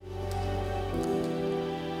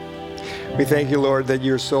We thank you, Lord, that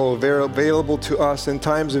you're so available to us in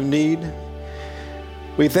times of need.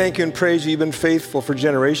 We thank you and praise you. You've been faithful for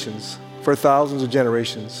generations, for thousands of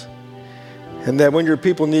generations. And that when your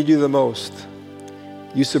people need you the most,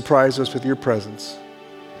 you surprise us with your presence.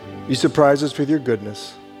 You surprise us with your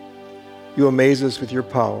goodness. You amaze us with your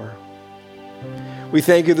power. We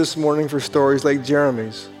thank you this morning for stories like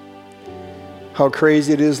Jeremy's. How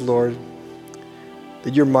crazy it is, Lord,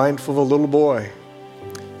 that you're mindful of a little boy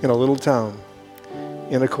in a little town,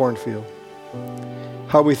 in a cornfield.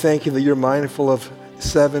 How we thank you that you're mindful of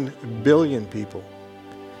 7 billion people,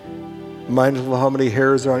 mindful of how many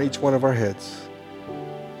hairs are on each one of our heads.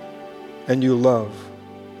 And you love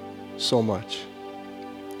so much.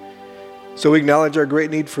 So we acknowledge our great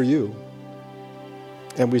need for you,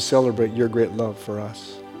 and we celebrate your great love for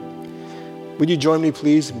us. Would you join me,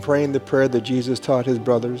 please, in praying the prayer that Jesus taught his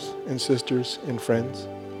brothers and sisters and friends?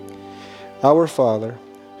 Our Father,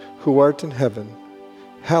 who art in heaven,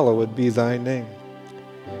 hallowed be thy name.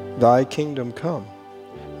 Thy kingdom come,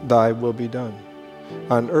 thy will be done,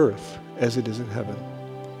 on earth as it is in heaven.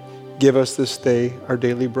 Give us this day our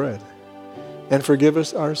daily bread, and forgive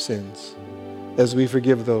us our sins, as we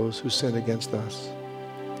forgive those who sin against us.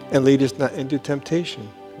 And lead us not into temptation,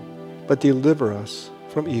 but deliver us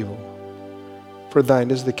from evil. For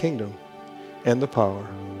thine is the kingdom, and the power,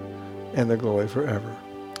 and the glory forever.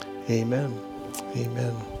 Amen.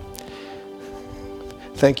 Amen.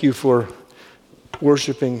 Thank you for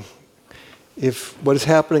worshiping. If what is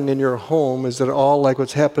happening in your home is at all like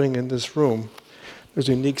what's happening in this room, there's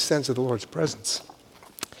a unique sense of the Lord's presence.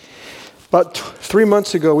 About 3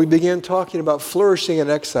 months ago, we began talking about flourishing in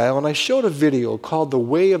exile, and I showed a video called The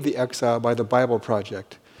Way of the Exile by the Bible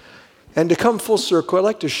Project. And to come full circle, I'd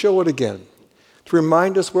like to show it again, to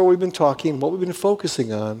remind us where we've been talking, what we've been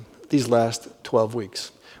focusing on these last 12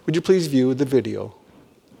 weeks. Would you please view the video,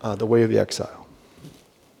 The Way of the Exile?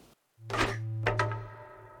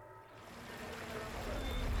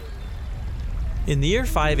 In the year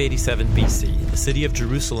 587 BC, the city of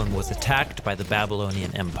Jerusalem was attacked by the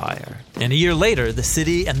Babylonian Empire. And a year later, the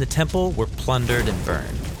city and the temple were plundered and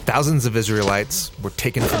burned. Thousands of Israelites were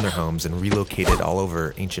taken from their homes and relocated all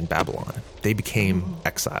over ancient Babylon. They became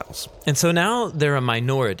exiles. And so now they're a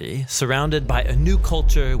minority, surrounded by a new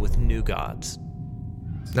culture with new gods.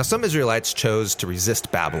 Now, some Israelites chose to resist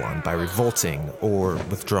Babylon by revolting or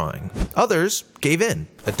withdrawing. Others gave in,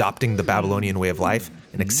 adopting the Babylonian way of life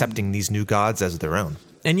and accepting these new gods as their own.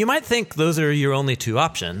 And you might think those are your only two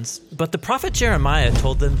options, but the prophet Jeremiah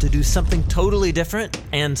told them to do something totally different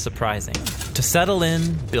and surprising. To settle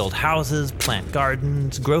in, build houses, plant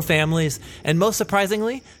gardens, grow families, and most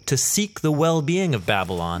surprisingly, to seek the well-being of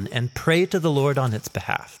Babylon and pray to the Lord on its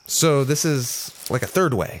behalf. So this is like a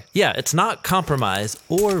third way. Yeah, it's not compromise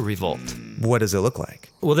or revolt. What does it look like?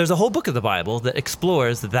 Well, there's a whole book of the Bible that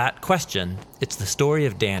explores that question. It's the story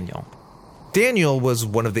of Daniel. Daniel was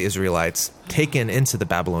one of the Israelites taken into the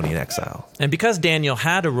Babylonian exile. And because Daniel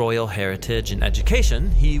had a royal heritage and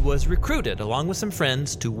education, he was recruited along with some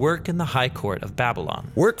friends to work in the high court of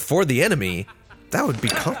Babylon. Work for the enemy? That would be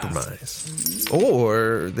compromise.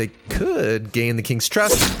 Or they could gain the king's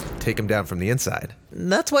trust, take him down from the inside.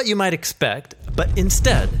 That's what you might expect, but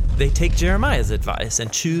instead, they take Jeremiah's advice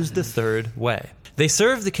and choose the third way. They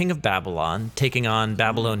serve the king of Babylon, taking on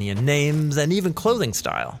Babylonian names and even clothing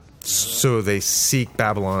style. So they seek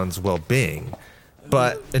Babylon's well-being.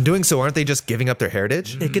 But in doing so, aren't they just giving up their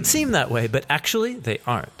heritage? It could seem that way, but actually they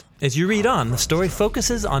aren't. As you read on, the story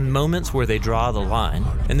focuses on moments where they draw the line,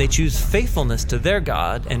 and they choose faithfulness to their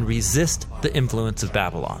God and resist the influence of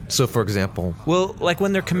Babylon. So, for example? Well, like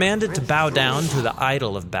when they're commanded to bow down to the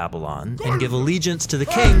idol of Babylon and give allegiance to the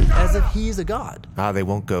king as if he's a god. They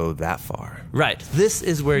won't go that far. Right. This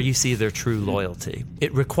is where you see their true loyalty.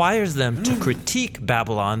 It requires them to critique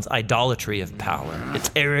Babylon's idolatry of power,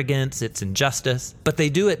 its arrogance, its injustice, but they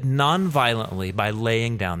do it non-violently by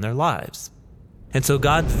laying down their lives. And so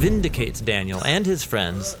God vindicates Daniel and his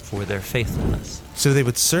friends for their faithfulness. So they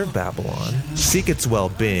would serve Babylon, seek its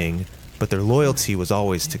well-being, but their loyalty was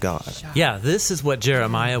always to God. Yeah, this is what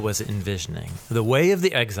Jeremiah was envisioning. The way of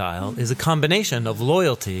the exile is a combination of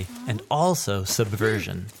loyalty and also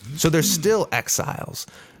subversion. So they're still exiles,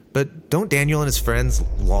 but don't Daniel and his friends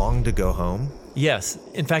long to go home? Yes.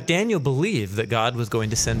 In fact, Daniel believed that God was going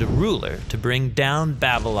to send a ruler to bring down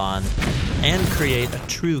Babylon and create a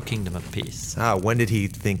true kingdom of peace. When did he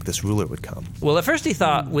think this ruler would come? Well, at first he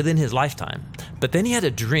thought within his lifetime. But then he had a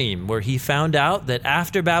dream where he found out that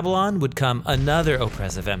after Babylon would come another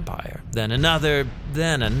oppressive empire, then another,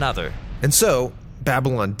 then another. And so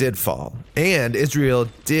Babylon did fall, and Israel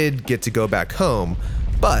did get to go back home,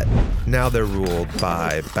 But now they're ruled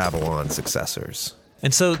by Babylon's successors.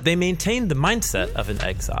 And so they maintained the mindset of an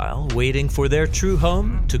exile, waiting for their true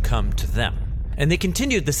home to come to them. And they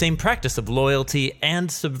continued the same practice of loyalty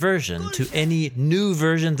and subversion to any new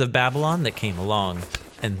versions of Babylon that came along.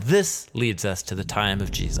 And this leads us to the time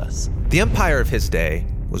of Jesus. The empire of his day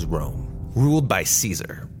was Rome, ruled by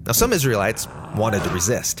Caesar. Now, some Israelites wanted to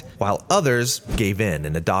resist, while others gave in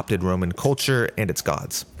and adopted Roman culture and its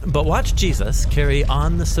gods. But watch Jesus carry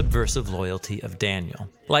on the subversive loyalty of Daniel.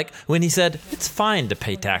 Like when he said, it's fine to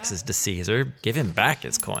pay taxes to Caesar, give him back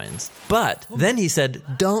his coins. But then he said,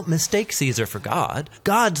 don't mistake Caesar for God.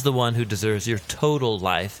 God's the one who deserves your total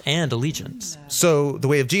life and allegiance. So the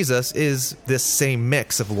way of Jesus is this same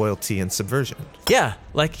mix of loyalty and subversion. Yeah,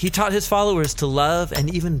 like he taught his followers to love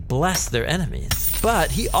and even bless their enemies.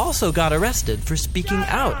 But he also got arrested for speaking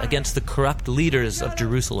out against the corrupt leaders of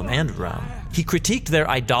Jerusalem and Rome. He critiqued their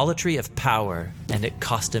idolatry of power, and it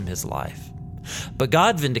cost him his life. But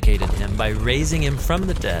God vindicated him by raising him from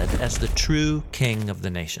the dead as the true king of the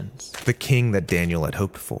nations. The king that Daniel had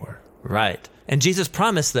hoped for. Right. And Jesus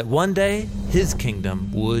promised that one day his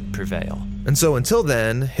kingdom would prevail. And so until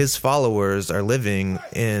then, his followers are living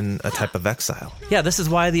in a type of exile. Yeah, this is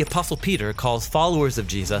why the Apostle Peter calls followers of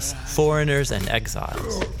Jesus foreigners and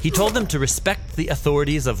exiles. He told them to respect the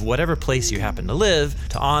authorities of whatever place you happen to live,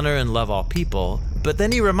 to honor and love all people, but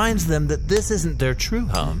then he reminds them that this isn't their true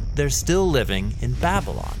home. They're still living in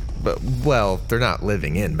Babylon. But, well, they're not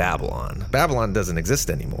living in Babylon. Babylon doesn't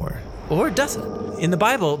exist anymore. Or does it? In the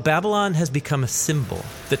Bible, Babylon has become a symbol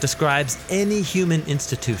that describes any human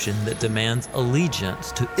institution that demands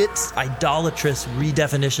allegiance to its idolatrous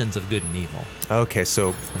redefinitions of good and evil. Okay,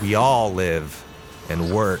 so we all live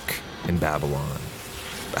and work in Babylon.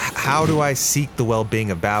 How do I seek the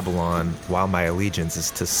well-being of Babylon while my allegiance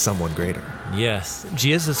is to someone greater? Yes,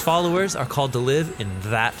 Jesus' followers are called to live in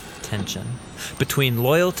that tension between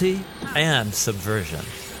loyalty and subversion.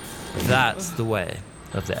 That's the way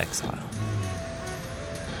of the exile.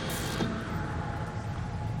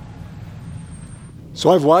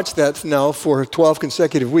 So I've watched that now for 12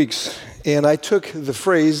 consecutive weeks, and I took the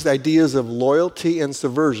phrase, the ideas of loyalty and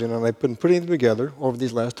subversion, and I've been putting them together over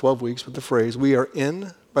these last 12 weeks with the phrase, we are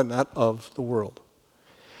in but not of the world.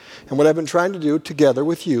 And what I've been trying to do together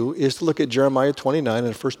with you is to look at Jeremiah 29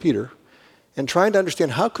 and 1 Peter and trying to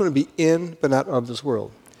understand how can we be in but not of this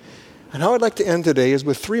world. And how I'd like to end today is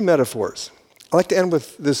with three metaphors. I'd like to end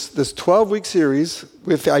with this 12-week series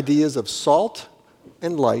with the ideas of salt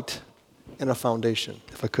and light and a foundation,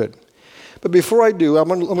 if I could. But before I do, I'm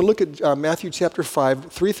going to look at Matthew chapter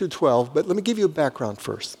 5, 3 through 12, but let me give you a background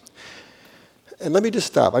first. And let me just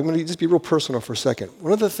stop. I'm going to just be real personal for a second.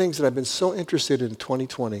 One of the things that I've been so interested in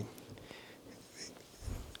 2020,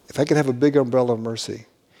 if I can have a big umbrella of mercy,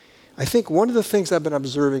 I think one of the things I've been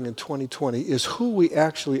observing in 2020 is who we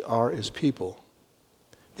actually are as people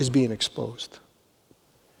is being exposed.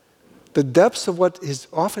 The depths of what is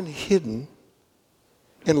often hidden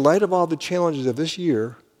in light of all the challenges of this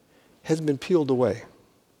year has been peeled away.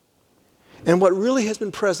 And what really has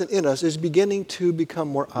been present in us is beginning to become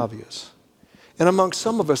more obvious. And among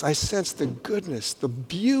some of us, I sense the goodness, the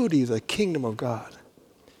beauty of the kingdom of God.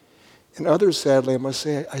 And others, sadly, I must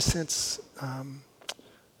say, I sense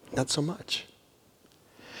not so much.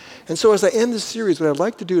 And so as I end this series, what I'd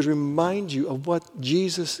like to do is remind you of what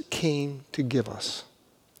Jesus came to give us.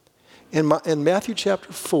 In Matthew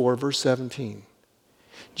chapter 4, verse 17,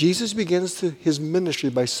 Jesus begins his ministry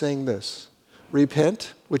by saying this,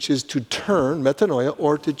 repent, which is to turn, metanoia,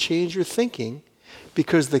 or to change your thinking,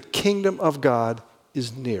 because the kingdom of God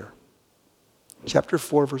is near. Chapter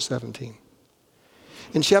 4, verse 17.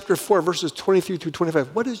 In chapter 4, verses 23 through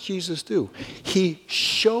 25, what does Jesus do? He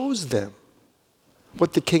shows them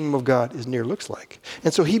what the kingdom of God is near looks like.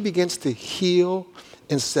 And so he begins to heal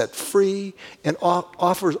and set free and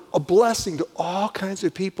offers a blessing to all kinds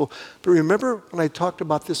of people. But remember when I talked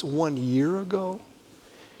about this 1 year ago?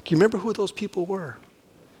 Do you remember who those people were?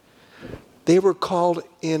 They were called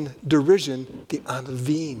in derision the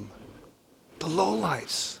anavim, the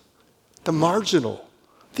lowlifes, the marginal,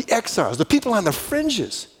 the exiles, the people on the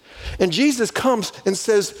fringes. And Jesus comes and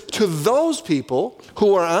says to those people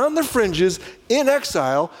who are on the fringes in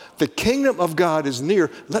exile, the kingdom of God is near.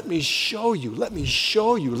 Let me show you, let me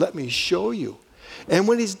show you, let me show you. And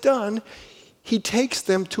when he's done, he takes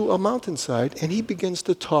them to a mountainside and he begins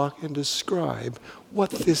to talk and describe what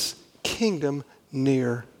this kingdom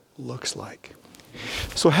near looks like.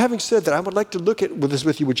 So having said that, I would like to look at this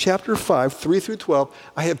with you with chapter 5, 3 through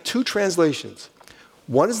 12. I have two translations.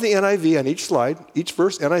 One is the NIV on each slide, each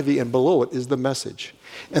verse NIV, and below it is the Message.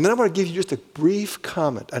 And then I'm going to give you just a brief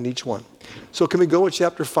comment on each one. So can we go with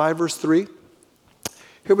chapter 5, verse 3?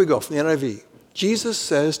 Here we go from the NIV. Jesus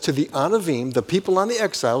says to the Anavim, the people on the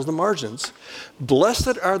exiles, the margins,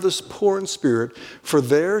 "Blessed are the poor in spirit, for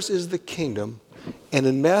theirs is the kingdom." And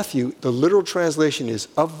in Matthew, the literal translation is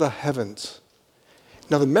 "of the heavens."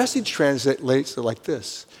 Now the Message translates it like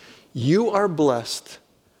this: "You are blessed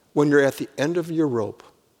when you're at the end of your rope.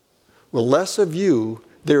 With less of you,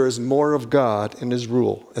 there is more of God in his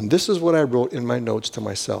rule." And this is what I wrote in my notes to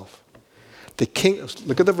myself.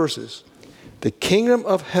 Look at the verses. "The kingdom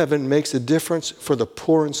of heaven makes a difference for the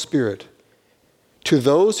poor in spirit, to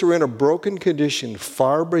those who are in a broken condition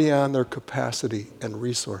far beyond their capacity and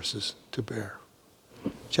resources to bear."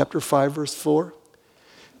 Chapter 5, verse 4,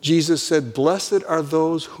 Jesus said, "Blessed are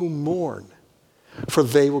those who mourn, for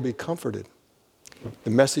they will be comforted."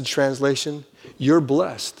 The Message translation, "You're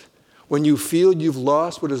blessed when you feel you've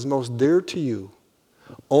lost what is most dear to you.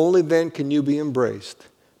 Only then can you be embraced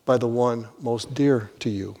by the one most dear to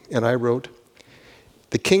you." And I wrote,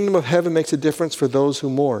 "The kingdom of heaven makes a difference for those who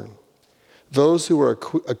mourn, those who are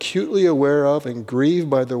acutely aware of and grieved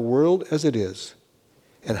by the world as it is,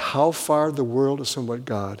 and how far the world is from what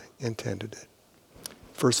God intended it."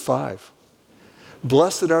 Verse 5,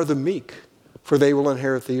 "Blessed are the meek, for they will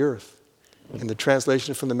inherit the earth." In the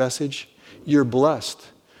translation from the Message, "You're blessed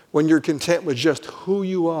when you're content with just who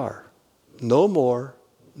you are, no more,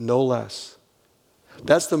 no less.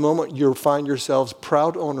 That's the moment you'll find yourselves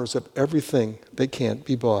proud owners of everything that can't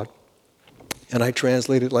be bought." And I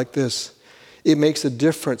translate it like this: "It makes a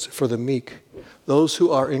difference for the meek, those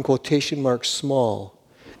who are, in quotation marks, small,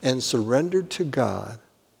 and surrendered to God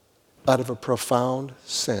out of a profound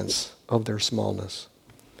sense of their smallness."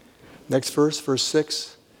 Next verse, verse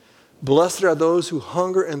 6, "Blessed are those who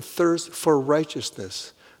hunger and thirst for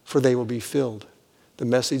righteousness, for they will be filled." The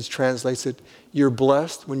Message translates it, "You're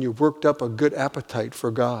blessed when you've worked up a good appetite for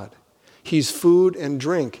God. He's food and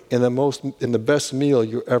drink in the best meal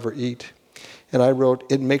you ever eat." And I wrote,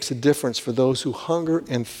 "It makes a difference for those who hunger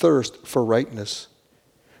and thirst for rightness,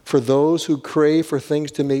 for those who crave for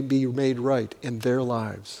things to be made right in their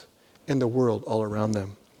lives, in the world all around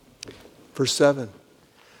them." Verse 7,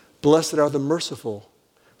 "Blessed are the merciful,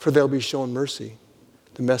 for they'll be shown mercy."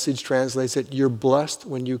 The Message translates it, "You're blessed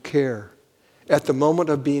when you care. At the moment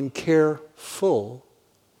of being careful,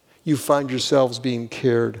 you find yourselves being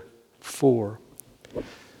cared for."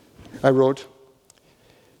 I wrote,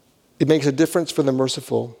 "It makes a difference for the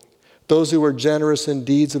merciful, those who are generous in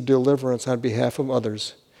deeds of deliverance on behalf of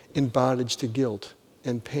others, in bondage to guilt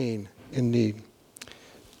and pain and need."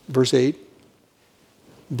 Verse 8,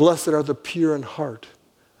 "Blessed are the pure in heart,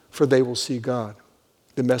 for they will see God."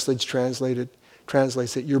 The Message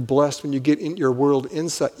translates it, "You're blessed when you get in your world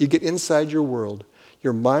inside. You get inside your world,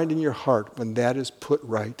 your mind and your heart, when that is put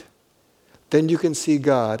right. Then you can see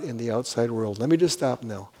God in the outside world." Let me just stop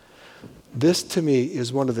now. This to me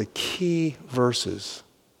is one of the key verses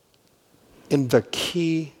in the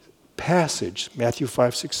key passage, Matthew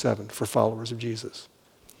 5, 6, 7, for followers of Jesus.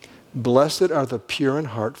 "Blessed are the pure in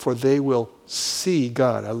heart, for they will see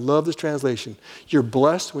God." I love this translation. You're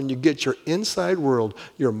blessed when you get your inside world,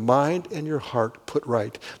 your mind and your heart put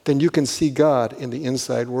right. Then you can see God in the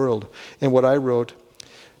inside world. And what I wrote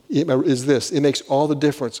is this: "It makes all the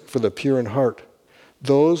difference for the pure in heart,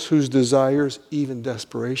 those whose desires, even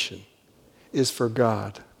desperation, is for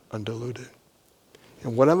God undiluted."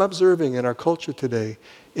 And what I'm observing in our culture today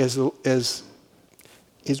is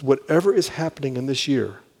whatever is happening in this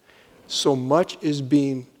year, so much is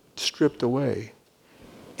being stripped away,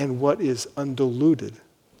 and what is undiluted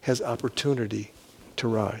has opportunity to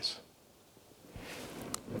rise.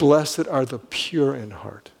 Blessed are the pure in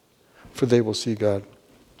heart, for they will see God.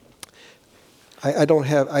 I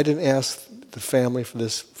didn't ask the family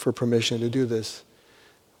for permission to do this,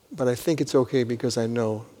 but I think it's okay because I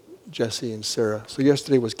know Jesse and Sarah. So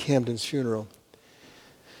yesterday was Camden's funeral,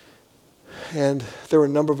 and there were a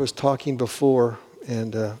number of us talking before,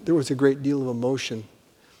 and there was a great deal of emotion.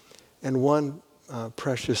 And one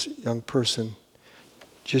precious young person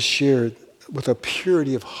just shared with a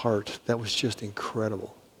purity of heart that was just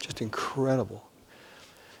incredible.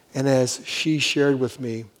 And as she shared with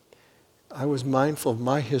me, I was mindful of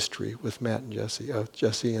my history with Matt and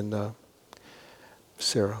Jesse and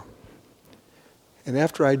Sarah. And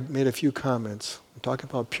after I made a few comments, I'm talking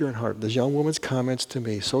about pure in heart, this young woman's comments to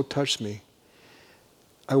me so touched me.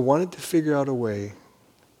 I wanted to figure out a way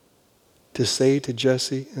to say to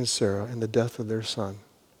Jesse and Sarah in the death of their son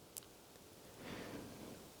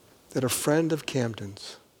that a friend of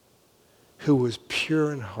Camden's who was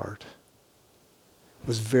pure in heart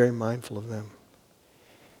was very mindful of them.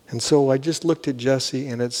 And so I just looked at Jesse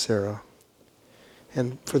and at Sarah.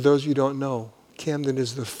 And for those of you who don't know, Camden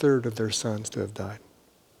is the third of their sons to have died.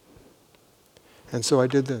 And so I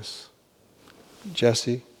did this.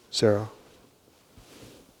 Jesse, Sarah.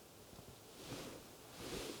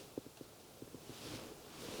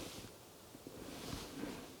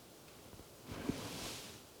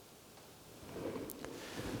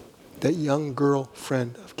 That young girl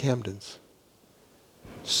friend of Camden's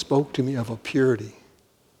spoke to me of a purity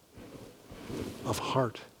of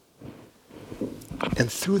heart.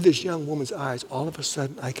 And through this young woman's eyes, all of a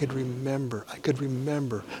sudden I could remember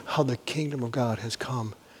how the kingdom of God has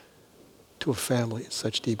come to a family in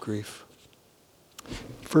such deep grief.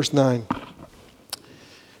 Verse 9,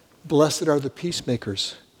 blessed are the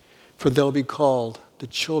peacemakers, for they'll be called the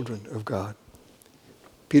children of God.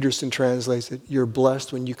 Peterson translates it, you're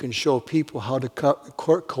blessed when you can show people how to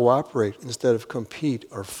cooperate instead of compete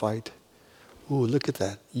or fight. Ooh, look at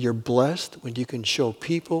that. You're blessed when you can show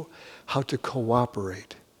people how to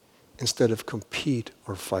cooperate instead of compete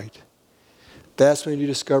or fight. That's when you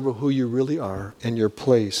discover who you really are and your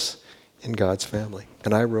place in God's family.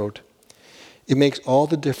 And I wrote, it makes all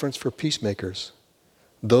the difference for peacemakers,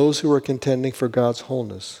 those who are contending for God's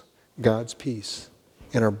wholeness, God's peace,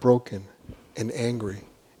 in our broken and angry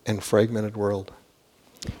and fragmented world.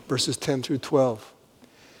 Verses 10 through 12.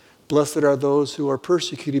 Blessed are those who are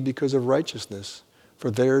persecuted because of righteousness, for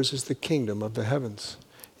theirs is the kingdom of the heavens.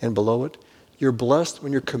 And below it, you're blessed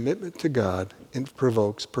when your commitment to God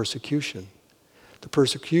provokes persecution. The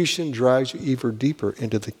persecution drives you ever deeper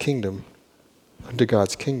into the kingdom, into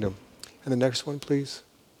God's kingdom. And the next one, please.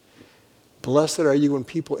 Blessed are you when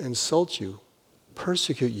people insult you,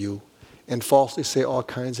 persecute you, and falsely say all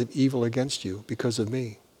kinds of evil against you because of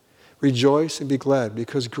me. Rejoice and be glad,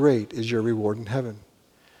 because great is your reward in heaven.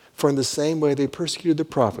 For in the same way they persecuted the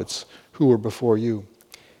prophets who were before you.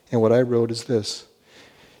 And what I wrote is this.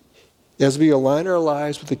 As we align our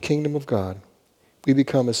lives with the kingdom of God, we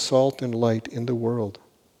become as salt and light in the world.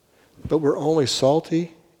 But we're only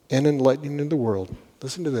salty and enlightening in the world,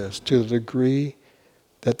 listen to this, to the degree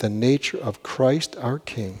that the nature of Christ our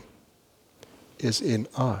King is in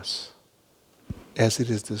us, as it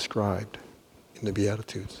is described in the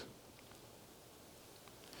Beatitudes.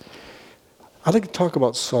 I'd like to talk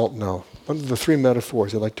about salt now. One of the three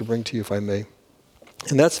metaphors I'd like to bring to you, if I may.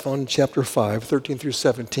 And that's found in chapter 5, 13 through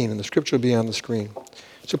 17, and the scripture will be on the screen.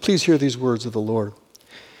 So please hear these words of the Lord.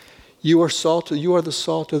 You are the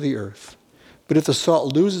salt of the earth. But if the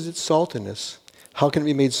salt loses its saltiness, how can it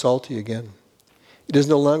be made salty again? It is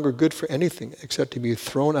no longer good for anything except to be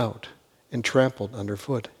thrown out and trampled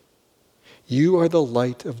underfoot. You are the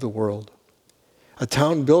light of the world. A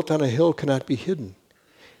town built on a hill cannot be hidden.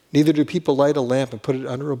 Neither do people light a lamp and put it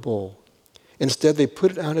under a bowl. Instead, they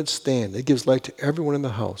put it on its stand. It gives light to everyone in the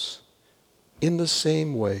house. In the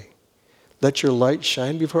same way, let your light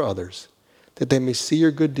shine before others, that they may see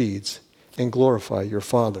your good deeds and glorify your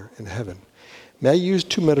Father in heaven. May I use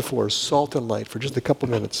two metaphors, salt and light, for just a couple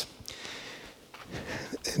minutes?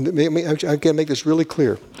 And I can make this really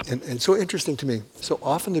clear. And so interesting to me. So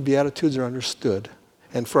often the Beatitudes are understood.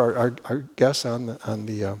 And for our guests on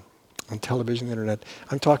television, the internet,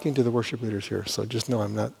 I'm talking to the worship leaders here. So just know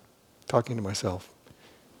I'm not talking to myself.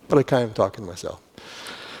 But I kind of talking to myself.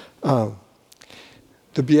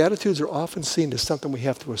 The Beatitudes are often seen as something we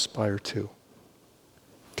have to aspire to.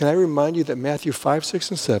 Can I remind you that Matthew 5, 6,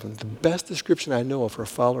 and 7, the best description I know of for a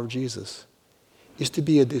follower of Jesus, is to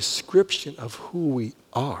be a description of who we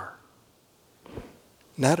are,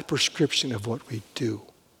 not a prescription of what we do.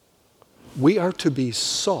 We are to be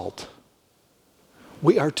salt.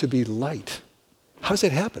 We are to be light. How does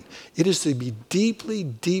that happen? It is to be deeply,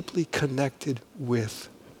 deeply connected with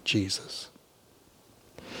Jesus.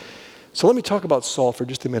 So let me talk about salt for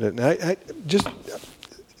just a minute. And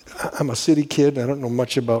I'm a city kid, and I don't know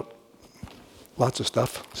much about lots of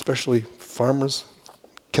stuff, especially farmers,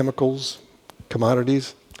 chemicals,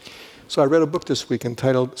 commodities. So I read a book this week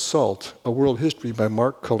entitled Salt, A World History by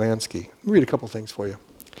Mark Kolansky. Let me read a couple things for you.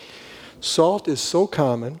 Salt is so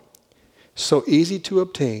common, so easy to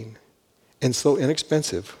obtain, and so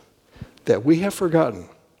inexpensive that we have forgotten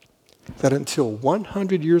that until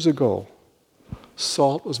 100 years ago,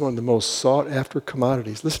 salt was one of the most sought-after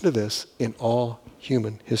commodities, listen to this, in all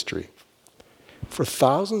human history. For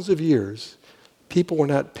thousands of years, people were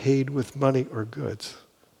not paid with money or goods.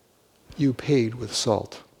 You paid with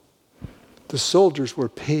salt. The soldiers were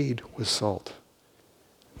paid with salt.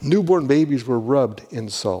 Newborn babies were rubbed in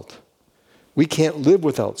salt. We can't live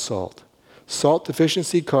without salt. Salt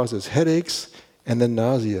deficiency causes headaches and then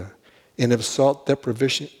nausea. And if salt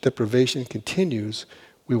deprivation continues,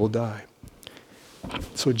 we will die.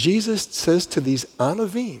 So Jesus says to these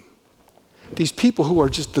Anavim, these people who are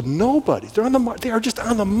just the nobodies, they are just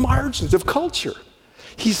on the margins of culture.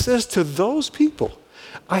 He says to those people,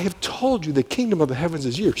 I have told you the kingdom of the heavens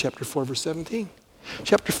is here, chapter 4, verse 17.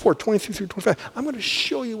 Chapter 4, 23 through 25. I'm going to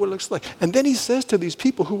show you what it looks like. And then he says to these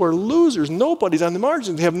people who are losers, nobodies on the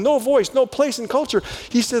margins, they have no voice, no place in culture,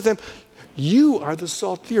 he says to them, you are the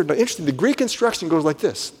salt of the earth. Now, interesting, the Greek instruction goes like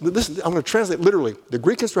this. Listen, I'm going to translate literally. The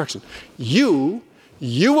Greek instruction, you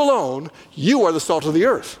alone, you are the salt of the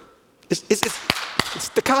earth. It's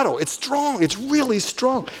staccato, it's strong, it's really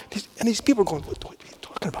strong. And these people are going, what are you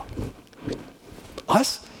talking about?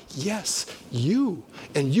 Us? Yes, you,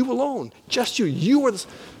 and you alone, just you. You are the...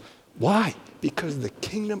 Why? Because the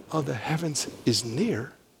kingdom of the heavens is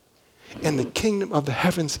near, and the kingdom of the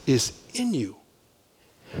heavens is in you.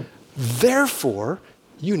 Therefore,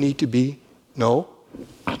 you need to be, no,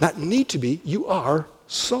 not need to be, you are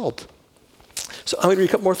salt. So I'm going to read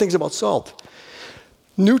a couple more things about salt.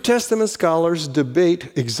 New Testament scholars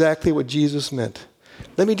debate exactly what Jesus meant.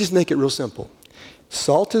 Let me just make it real simple.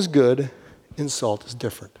 Salt is good, and salt is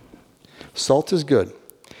different. Salt is good.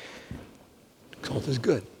 Salt is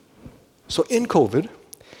good. So in COVID,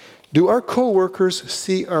 do our co-workers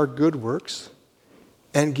see our good works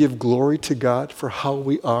and give glory to God for how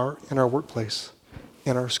we are in our workplace,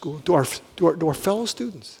 in our school? Do our fellow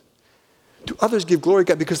students, do others give glory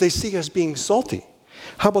to God because they see us being salty?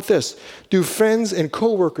 How about this? Do friends and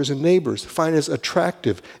co-workers and neighbors find us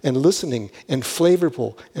attractive and listening and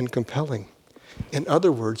flavorful and compelling? In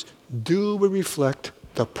other words, do we reflect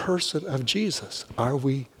the person of Jesus? Are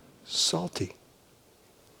we salty?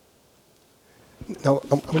 Now,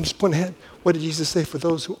 I'm going to just point ahead. What did Jesus say for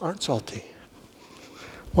those who aren't salty?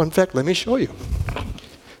 Well, in fact, let me show you.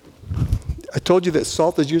 I told you that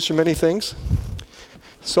salt is used for many things.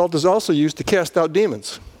 Salt is also used to cast out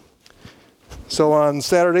demons. So on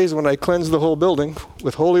Saturdays when I cleanse the whole building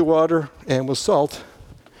with holy water and with salt,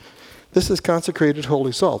 this is consecrated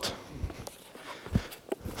holy salt.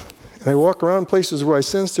 And I walk around places where I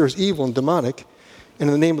sense there's evil and demonic, and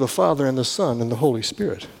in the name of the Father and the Son and the Holy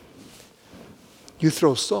Spirit, you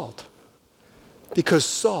throw salt. Because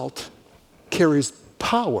salt carries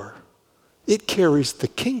power. It carries the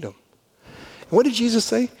kingdom. And what did Jesus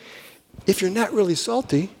say? If you're not really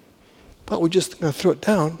salty, well, we're just going to throw it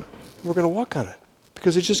down, and we're going to walk on it.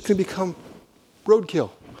 Because it's just going to become roadkill.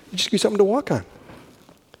 It's just going to be something to walk on.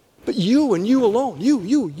 But you and you alone, you,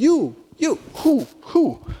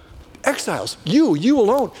 who? Exiles, you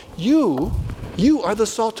alone, you are the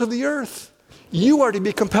salt of the earth. You are to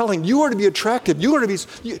be compelling. You are to be attractive. You are to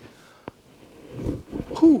be...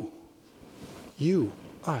 Who? You,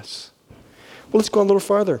 us. Well, let's go a little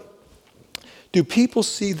farther. Do people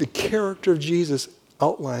see the character of Jesus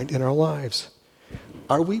outlined in our lives?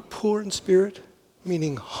 Are we poor in spirit,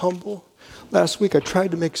 meaning humble? Last week I tried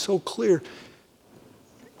to make so clear.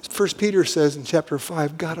 1 Peter says in chapter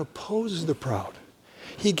 5, God opposes the proud.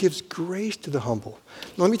 He gives grace to the humble.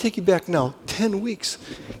 Now, let me take you back now, 10 weeks.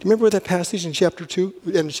 Do you remember that passage in chapter 2,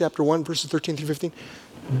 in chapter 1, verses 13 through 15?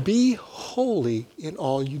 Be holy in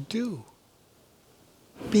all you do.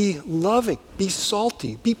 Be loving, be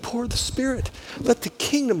salty, be poor of the Spirit. Let the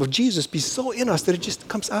kingdom of Jesus be so in us that it just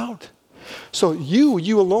comes out. So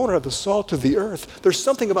you alone are the salt of the earth. There's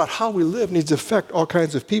something about how we live needs to affect all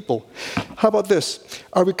kinds of people. How about this?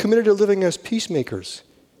 Are we committed to living as peacemakers?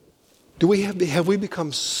 Have we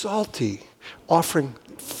become salty, offering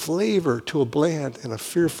flavor to a bland and a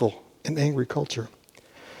fearful and angry culture?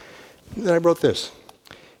 And then I wrote this.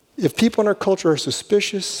 If people in our culture are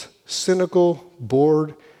suspicious, cynical,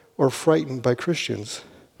 bored, or frightened by Christians,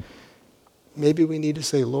 maybe we need to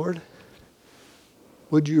say, Lord,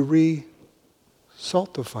 would you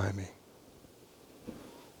re-saltify me?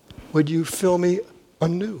 Would you fill me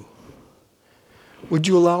anew? Would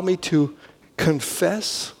you allow me to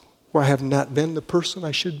confess where I have not been the person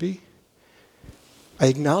I should be? I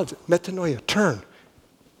acknowledge it. Metanoia, turn.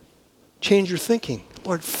 Change your thinking.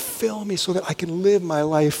 Lord, fill me so that I can live my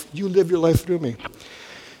life. You live your life through me.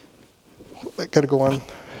 I got to go on.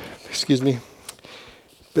 Excuse me.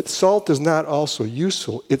 But salt is not also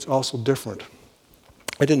useful. It's also different.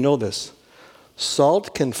 I didn't know this.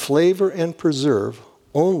 Salt can flavor and preserve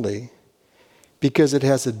only because it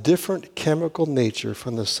has a different chemical nature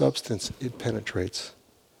from the substance it penetrates.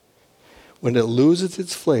 When it loses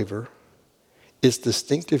its flavor, its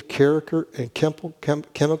distinctive character and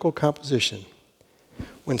chemical composition,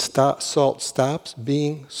 when salt stops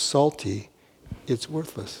being salty, it's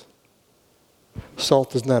worthless.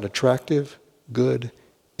 Salt is not attractive, good,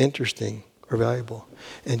 interesting, are valuable.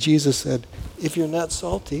 And Jesus said, if you're not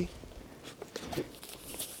salty,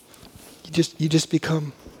 you just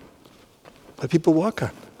become what people walk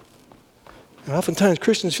on. And oftentimes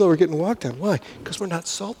Christians feel we're getting walked on. Why? Because we're not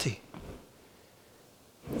salty.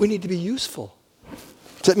 We need to be useful.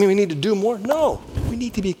 Does that mean we need to do more? No. We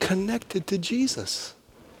need to be connected to Jesus.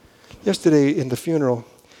 Yesterday in the funeral,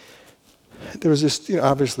 there was this,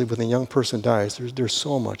 obviously when a young person dies, there's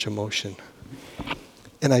so much emotion.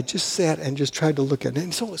 And I just sat and just tried to look at it.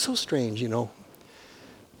 And it's so strange,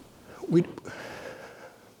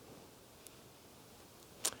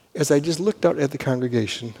 As I just looked out at the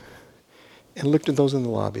congregation and looked at those in the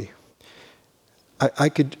lobby,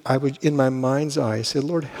 I would, in my mind's eye, say,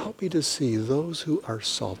 Lord, help me to see those who are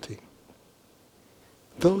salty,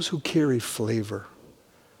 those who carry flavor,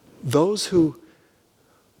 those who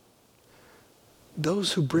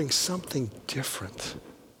bring something different.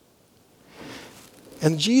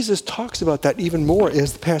 And Jesus talks about that even more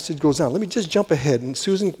as the passage goes on. Let me just jump ahead. And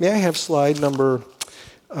Susan, may I have slide number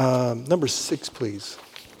 6, please?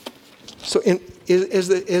 So as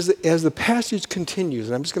the passage continues,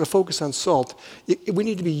 and I'm just going to focus on salt, we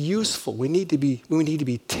need to be useful. We need to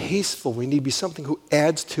be tasteful. We need to be something who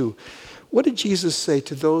adds to. What did Jesus say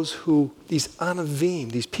to those these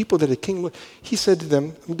anavim, these people that are kingdom? He said to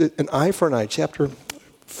them, an eye for an eye, chapter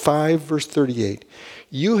 5, verse 38.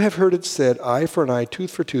 You have heard it said, eye for an eye,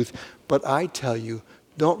 tooth for tooth, but I tell you,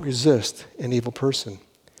 don't resist an evil person.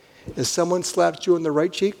 If someone slaps you on the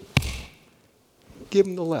right cheek, give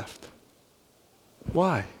them the left.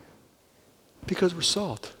 Why? Because we're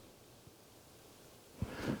salt.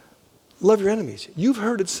 Love your enemies. You have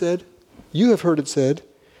heard it said,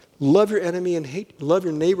 love your enemy and love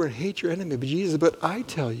your neighbor and hate your enemy. But Jesus, but I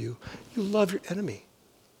tell you, you love your enemy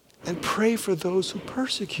and pray for those who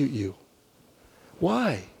persecute you.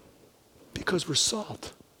 Why? Because we're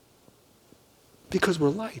salt. Because we're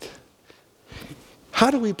light.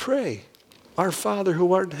 How do we pray? Our Father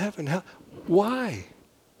who art in heaven. Why?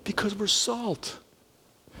 Because we're salt.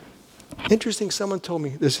 Interesting, someone told me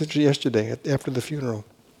this yesterday after the funeral.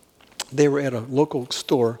 They were at a local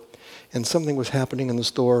store, and something was happening in the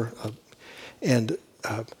store, and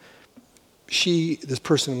this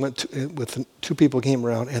person went with 2 people came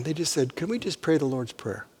around, and they just said, can we just pray the Lord's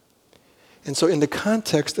Prayer? And so in the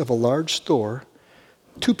context of a large store,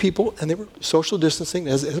 2 people, and they were social distancing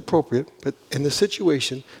as appropriate, but in the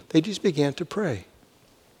situation, they just began to pray.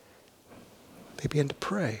 They began to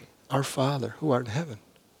pray, our Father who art in heaven.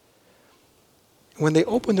 When they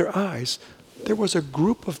opened their eyes, there was a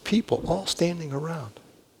group of people all standing around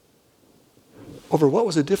over what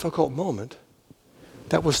was a difficult moment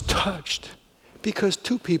that was touched because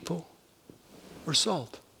 2 people were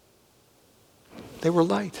salt. They were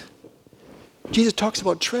light. Jesus talks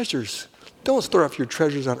about treasures. Don't store up your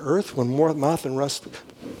treasures on earth when moth and rust.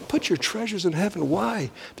 Put your treasures in heaven.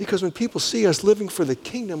 Why? Because when people see us living for the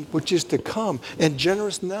kingdom, which is to come, and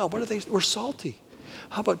generous now, we're salty.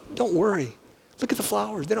 How about, don't worry. Look at the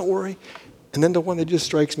flowers. They don't worry. And then the one that just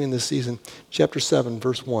strikes me in this season, chapter 7,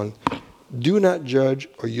 verse 1. Do not judge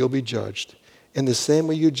or you'll be judged. In the same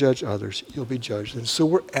way you judge others, you'll be judged. And so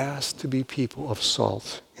we're asked to be people of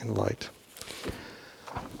salt and light.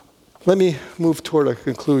 Let me move toward a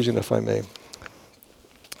conclusion, if I may.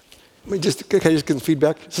 Can I just get some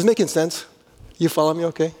feedback? Is this making sense? You follow me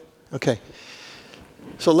okay? Okay.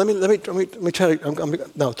 So let me try to,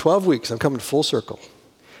 now 12 weeks, I'm coming full circle.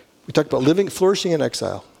 We talked about flourishing in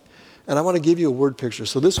exile. And I want to give you a word picture.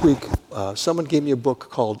 So this week, someone gave me a book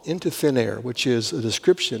called Into Thin Air, which is a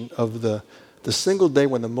description of the single day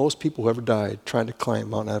when the most people who ever died trying to climb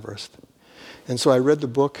Mount Everest. And so I read the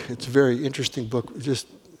book. It's a very interesting book. Just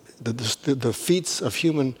the feats of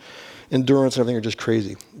human endurance and everything are just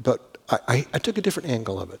crazy. But I took a different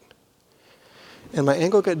angle of it. And my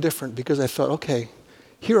angle got different because I thought, okay,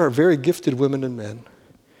 here are very gifted women and men.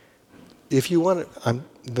 If you want to,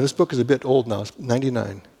 this book is a bit old now, it's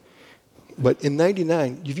 99. But in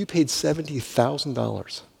 99, if you paid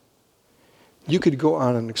 $70,000, you could go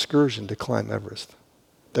on an excursion to climb Everest.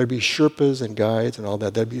 There'd be Sherpas and guides and all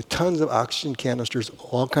that. There'd be tons of oxygen canisters,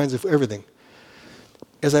 all kinds of everything.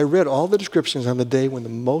 As I read all the descriptions on the day when the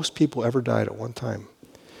most people ever died at one time,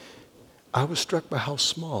 I was struck by how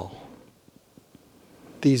small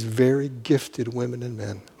these very gifted women and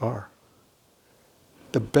men are.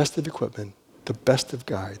 The best of equipment, the best of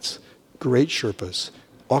guides, great Sherpas,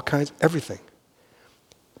 all kinds, everything.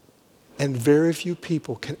 And very few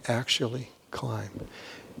people can actually climb.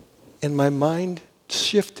 And my mind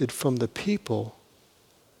shifted from the people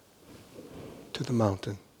to the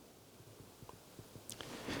mountain.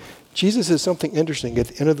 Jesus says something interesting at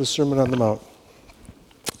the end of the Sermon on the Mount.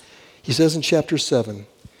 He says in chapter 7,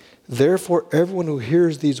 therefore everyone who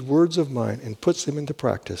hears these words of mine and puts them into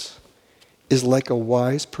practice is like a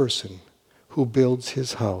wise person who builds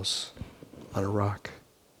his house on a rock.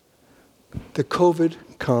 The COVID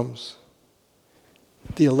comes.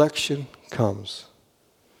 The election comes.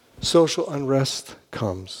 Social unrest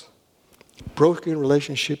comes. Broken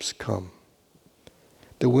relationships come.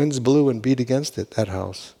 The winds blew and beat against it, that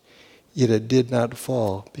house, yet it did not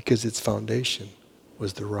fall because its foundation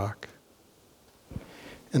was the rock.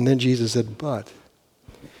 And then Jesus said, but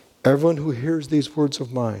everyone who hears these words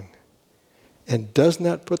of mine and does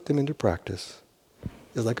not put them into practice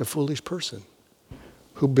is like a foolish person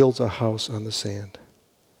who builds a house on the sand.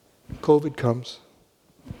 COVID comes.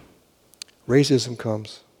 Racism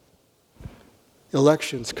comes.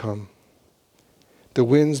 Elections come. The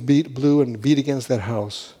winds blew and beat against that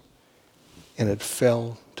house, and it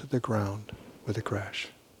fell to the ground with a crash.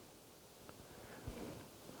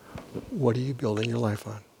 What are you building your life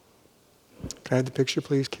on? Can I have the picture,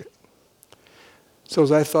 please? So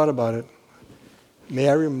as I thought about it, may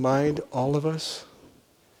I remind all of us,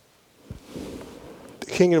 the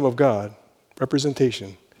kingdom of God,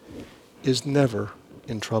 representation, is never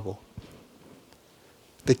in trouble.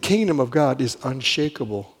 The kingdom of God is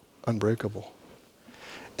unshakable, unbreakable.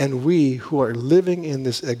 And we who are living in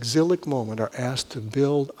this exilic moment are asked to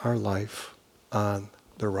build our life on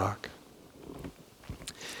the rock.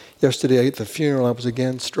 Yesterday at the funeral, I was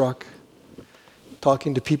again struck,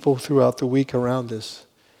 talking to people throughout the week around this,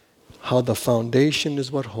 how the foundation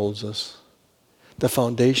is what holds us. The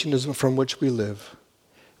foundation is from which we live.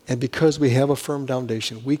 And because we have a firm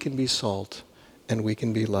foundation, we can be salt and we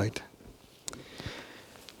can be light.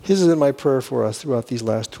 This has been my prayer for us throughout these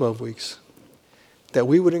last 12 weeks, that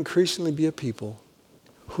we would increasingly be a people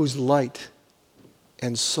whose light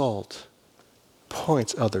and salt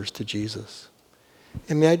points others to Jesus.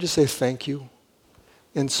 And may I just say thank you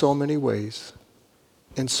in so many ways,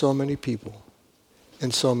 in so many people,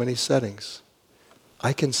 in so many settings.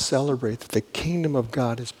 I can celebrate that the kingdom of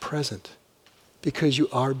God is present because you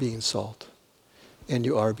are being salt and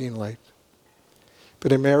you are being light.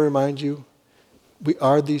 But may I remind you, we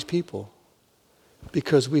are these people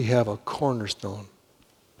because we have a cornerstone.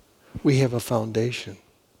 We have a foundation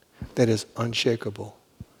that is unshakable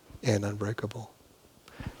and unbreakable.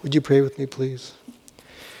 Would you pray with me, please?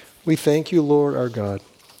 We thank you, Lord our God,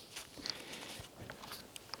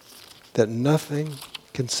 that nothing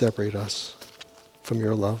can separate us from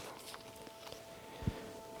your love.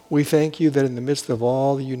 We thank you that in the midst of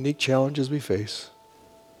all the unique challenges we face,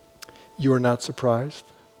 you are not surprised,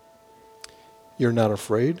 you're not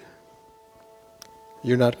afraid,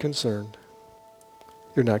 you're not concerned,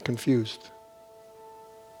 you're not confused.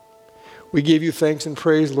 We give you thanks and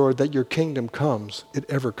praise, Lord, that your kingdom comes. It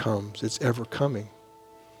ever comes. It's ever coming.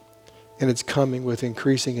 And it's coming with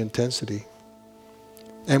increasing intensity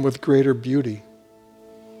and with greater beauty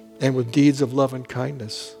and with deeds of love and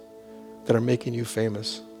kindness that are making you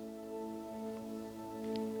famous.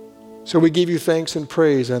 So we give you thanks and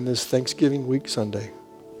praise on this Thanksgiving week Sunday,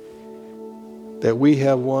 that we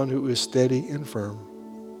have one who is steady and firm,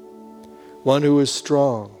 one who is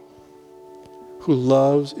strong, who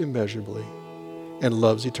loves immeasurably and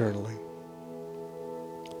loves eternally.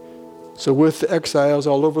 So with the exiles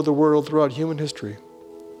all over the world throughout human history,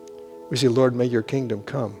 we say, Lord, may your kingdom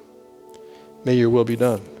come. May your will be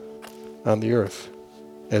done on the earth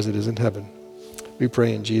as it is in heaven. We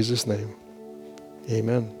pray in Jesus' name.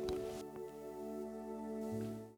 Amen.